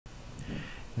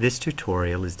This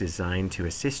tutorial is designed to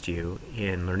assist you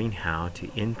in learning how to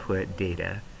input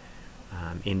data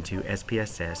into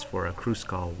SPSS for a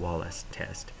Kruskal Wallis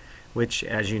test, which,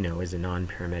 as you know, is a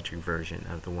non-parametric version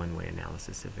of the one-way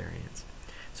analysis of variance.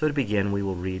 So to begin, we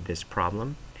will read this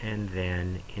problem and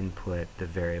then input the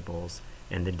variables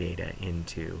and the data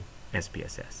into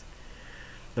SPSS.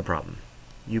 The problem.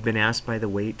 You've been asked by the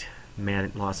weight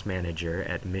loss manager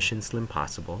at Mission Slim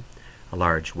Possible, a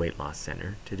large weight loss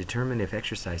center, to determine if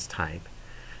exercise type,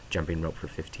 jumping rope for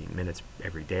 15 minutes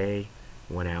every day,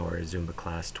 1 hour Zumba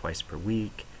class twice per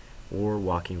week, or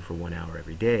walking for 1 hour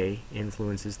every day,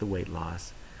 influences the weight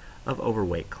loss of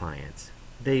overweight clients.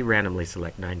 They randomly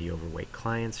select 90 overweight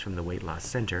clients from the weight loss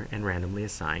center and randomly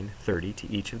assign 30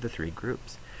 to each of the three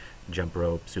groups, jump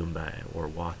rope, Zumba, or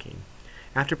walking.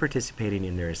 After participating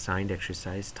in their assigned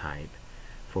exercise type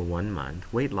for 1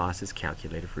 month, weight loss is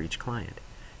calculated for each client.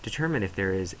 Determine if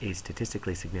there is a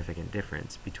statistically significant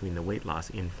difference between the weight loss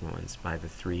influenced by the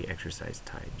three exercise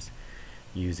types.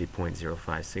 Use a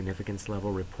 0.05 significance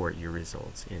level. Report your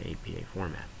results in APA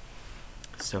format.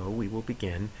 So we will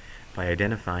begin by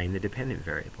identifying the dependent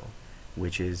variable,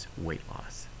 which is weight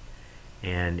loss.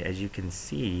 And as you can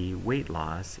see, weight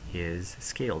loss is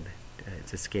scaled.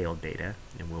 It's a scaled data,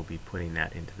 and we'll be putting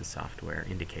that into the software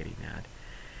indicating that.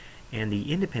 And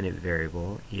the independent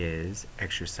variable is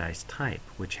exercise type,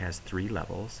 which has 3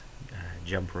 levels,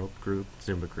 jump rope group,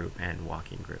 Zumba group, and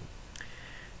walking group.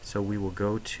 So we will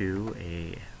go to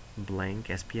a blank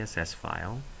SPSS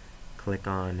file, click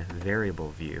on variable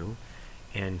view,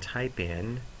 and type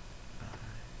in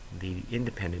the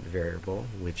independent variable,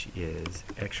 which is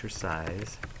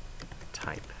exercise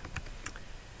type.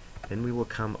 Then we will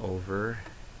come over,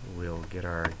 we'll get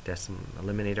our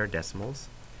eliminate our decimals,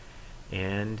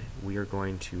 and we are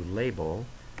going to label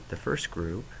the first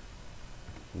group,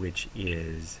 which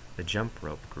is the jump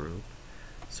rope group.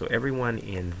 So everyone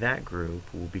in that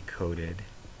group will be coded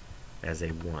as a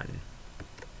 1.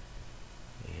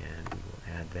 And we will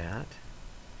add that.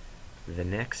 The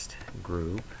next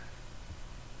group,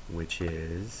 which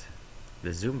is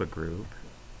the Zumba group,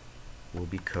 will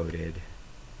be coded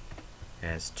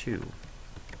as 2.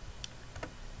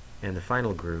 And the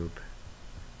final group,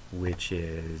 which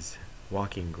is the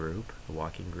walking group,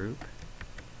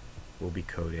 will be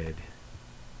coded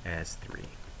as 3.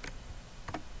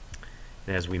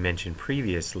 And as we mentioned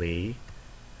previously,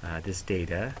 this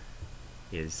data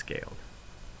is scaled.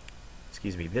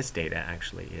 This data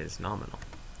actually is nominal,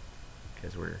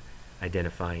 because we're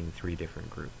identifying 3 different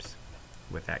groups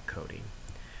with that coding.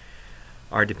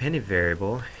 Our dependent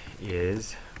variable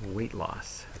is weight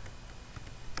loss.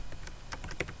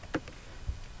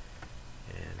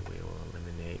 And we will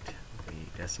eliminate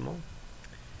the decimal.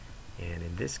 And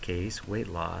in this case, weight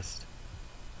loss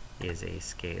is a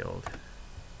scaled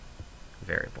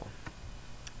variable.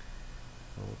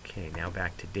 Okay, now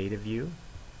back to data view.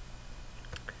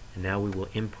 And now we will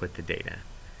input the data.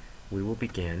 We will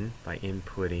begin by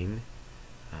inputting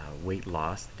weight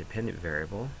loss, the dependent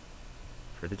variable,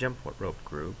 for the jump rope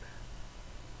group.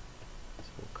 So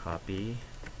we'll copy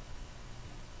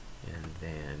and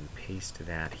then paste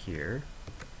that here.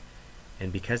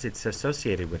 And because it's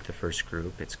associated with the first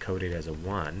group, it's coded as a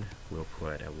 1, we'll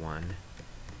put a 1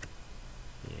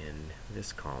 in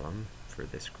this column for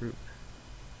this group.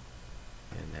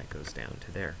 And that goes down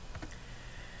to there.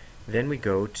 Then we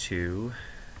go to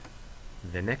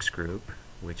the next group,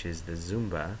 which is the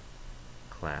Zumba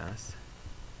class,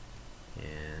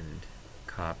 and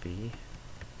copy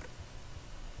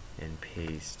and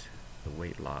paste the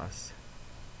weight loss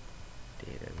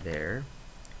data there,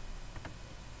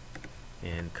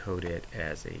 and code it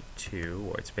as a 2,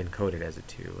 or it's been coded as a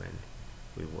 2, and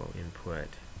we will input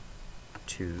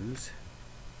 2s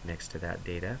next to that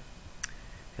data.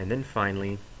 And then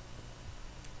finally,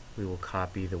 we will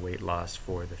copy the weight loss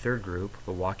for the third group,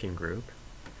 the walking group,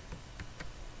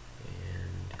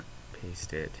 and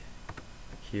paste it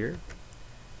here,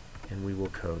 and we will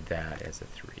code that as a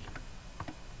 3.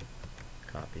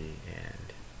 Copy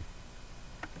and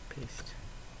paste.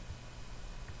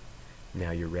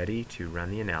 Now you're ready to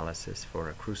run the analysis for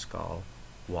a Kruskal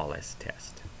Wallis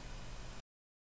test.